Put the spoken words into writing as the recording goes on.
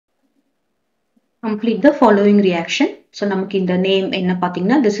complete the following reaction. So நமக்கு இந்த name என்ன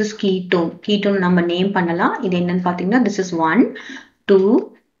பாத்தீங்கன்னா this is ketone. Ketone நம்ம name பண்ணலாம். இது என்னன்னு பாத்தீங்கன்னா this is 1, 2,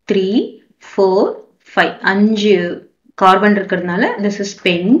 3, 4, 5. 5 carbon இருக்கிறதுனால this is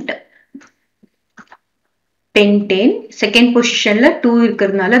pentane. Second positionல 2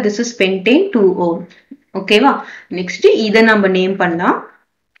 இருக்கிறதுனால this is pentane 2O. ஓகேவா? நெக்ஸ்ட் இதை நம்ம நேம் பண்ணலாம்.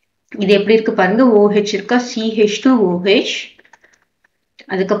 இது எப்படி இருக்கு பாருங்க. OH இருக்கா, CH2OH,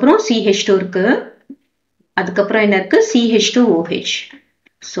 அதுக்கப்புறம் CH2 இருக்கு, அதுக்கப்புறம் என்ன இருக்கு, CH2OH.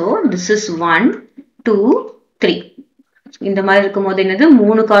 So this is 1, 2, 3. இந்த மாதிரி இருக்கும்போது என்னது,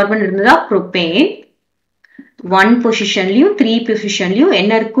 3 கார்பன் இருந்ததா ப்ரோபேன். 1 பொசிஷன்லயும் 3 பொசிஷன்லயும்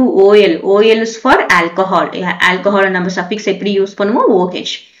என்ன இருக்கு, OL. OL is for alcohol. alcohol நம்ம suffix எப்படி யூஸ் பண்ணுவோம்,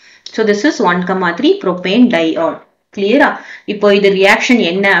 OH. So this is 1,3 propane diol. Clear? இப்போ இது reaction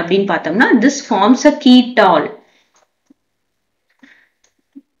என்ன அப்படின்னு பார்த்தோம்னா, this forms a ketol.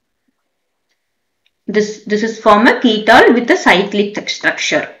 This is form a ketol with a cyclic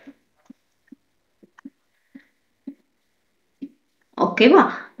structure. Okay வா?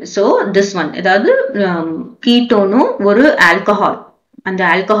 So this one, அதாவது ketone ஒரு alcohol. அந்த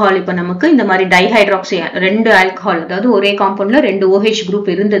alcohol இப்ப நமக்கு இந்த மாதிரி டைஹைட்ராக்சி, ரெண்டு alcohol, அதாவது ஒரே காம்பவுண்ட்ல ரெண்டு OH குரூப்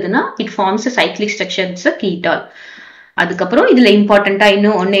இருந்ததுன்னா it forms a cyclic structure, it's a ketol. அதுக்கப்புறம் இதுல இம்பார்ட்டண்டா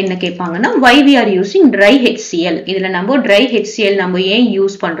இன்னும் ஒன்னு என்ன கேட்பாங்கன்னா, why we are using dry HCl. இதுல நம்ம dry HCl நம்ம ஏன்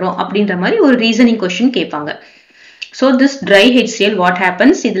யூஸ் பண்றோம் அப்படின்ற மாதிரி ஒரு ரீசனிங் கொஸ்டின் கேட்பாங்க. So this dry HCl what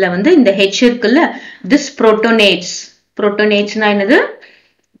happens, இதுல வந்து இந்த H இருக்குல்ல, this protonates என்னது,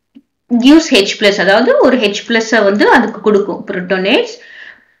 gives H plus, அதாவது ஒரு H plus வந்து அதுக்கு கொடுக்கும். protonates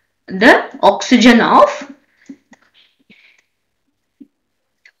the oxygen of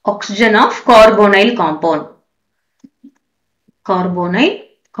carbonyl compound.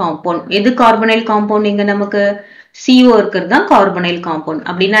 எது கார்பனைல் காம்பவுண்ட், இங்க நமக்கு CO இருக்கிறது தான் கார்பனைல் காம்பவுண்ட்.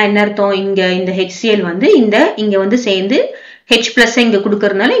 அப்படின்னா என்ன அர்த்தம், இங்க இந்த HCl வந்து இங்க வந்து சேர்ந்து H plus இங்க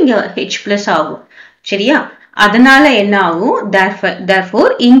கொடுக்கறதுனால இங்க H plus ஆகும். சரியா? அதனால என்ன ஆகும், therefore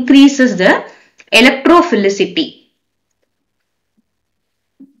increases the electrophilicity.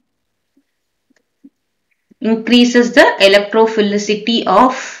 Increases the electrophilicity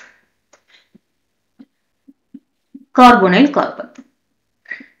of carbonyl carbon.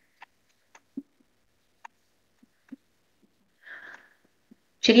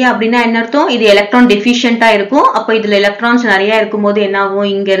 சரியா? அப்படின்னா என்ன அர்த்தம், இது எலக்ட்ரான் டெஃபிஷியண்டா இருக்கும். அப்ப இதுல எலக்ட்ரான்ஸ் நிறைய இருக்கும்போது என்ன ஆகும்,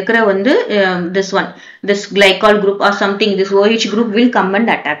 இங்க இருக்கிற வந்து this glycol group or something, this OH group will come and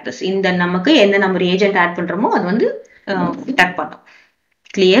attack this. இந்த நமக்கு என்ன நம்ம reagent add பண்றோமோ அது வந்து attack பண்ணும்.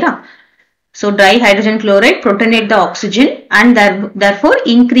 கிளியரா? So dihydrogen chloride protonate the oxygen and therefore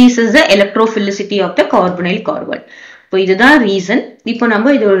increases the electrophilicity of the carbonyl carbon. இப்போ இதுதான் ரீசன். இப்போ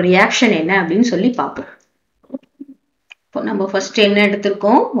நம்ம இதோட ரியாக்ஷன் என்ன அப்படின்னு சொல்லி பார்ப்போம். இப்போ நம்ம ஃபர்ஸ்ட் என்ன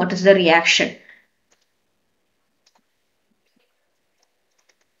எடுத்திருக்கோம், what is the reaction?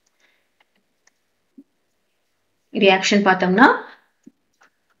 Reaction பார்த்தோம்னா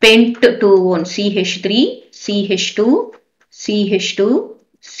pent 2-1 CH3 CH2 CH2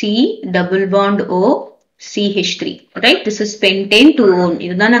 C double bond O CH3, right? This is pentane 2-1.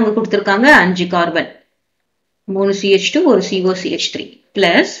 இதுதான் நாங்க கொடுத்திருக்காங்க 5 கார்பன், 3 CH2 ஒரு CO-CH3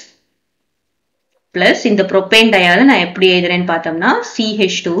 plus இந்த ப்ரோபேன் டயால நான் எப்படி எழுதுறேன்னு பார்த்தோம்னா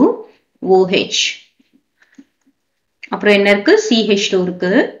CH2OH, அப்புறம் என்ன இருக்கு, CH2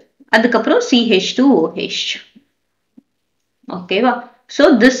 இருக்கு, அதுக்கப்புறம் CH2OH. ஓகேவா? So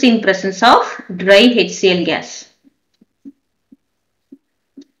this in presence of dry HCl gas.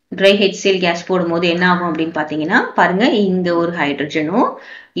 dry HCl gas போடும்போது என்ன ஆகும் அப்படின்னு பாத்தீங்கன்னா, பாருங்க இங்க ஒரு ஹைட்ரஜனும்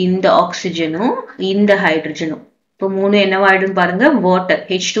இந்த ஆக்சிஜனும் இந்த ஹைட்ரஜனும், இப்போ 3 என்னவாயிடும் பாருங்க, water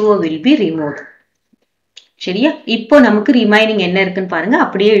H2O will be removed. சரியா? இப்போ நமக்கு ரிமைனிங் என்ன இருக்குன்னு பாருங்க,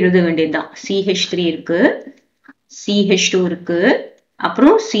 அப்படியே எழுத வேண்டியதுதான். CH3 இருக்கு, CH2 இருக்கு,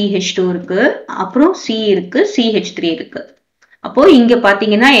 அப்புறம் CH2 இருக்கு, அப்புறம் C இருக்கு, CH3 இருக்கு. அப்போ இங்க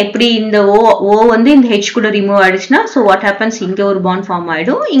பாத்தீங்கன்னா எப்படி இந்த O வந்து இந்த H கூட ரிமூவ் ஆயிடுச்சுன்னா, so what happens, இங்க ஒரு பாண்ட் ஃபார்ம்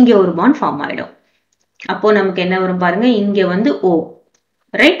ஆயிடும், இங்க ஒரு பாண்ட் ஃபார்ம் ஆயிடும். அப்போ நமக்கு என்ன வரும் பாருங்க, இங்க வந்து O,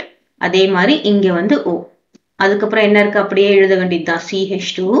 ரைட்? அதே மாதிரி இங்க வந்து O. அதுக்கப்புறம் என்ன இருக்கு, அப்படியே எழுத வேண்டியதுதான்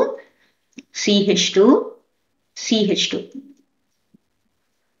CH2 CH2 CH2.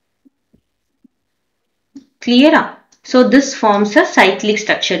 கிளியரா? So this forms a cyclic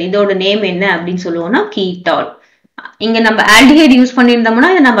structure. இதோட நேம் என்ன அப்படின்னு சொல்லுவோம்னா ketol. இங்க நம்ம ஆல்டிஹைட் யூஸ் பண்ணியிருந்தோம்னா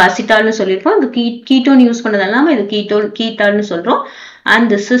இதை நம்ம அசிட்டால்னு சொல்லியிருப்போம். இந்த கீட்டோன் யூஸ் பண்ணதெல்லாம் இது கீட்டால்னு சொல்றோம். And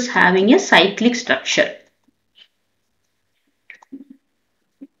this is having a cyclic structure.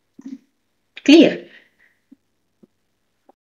 Clear?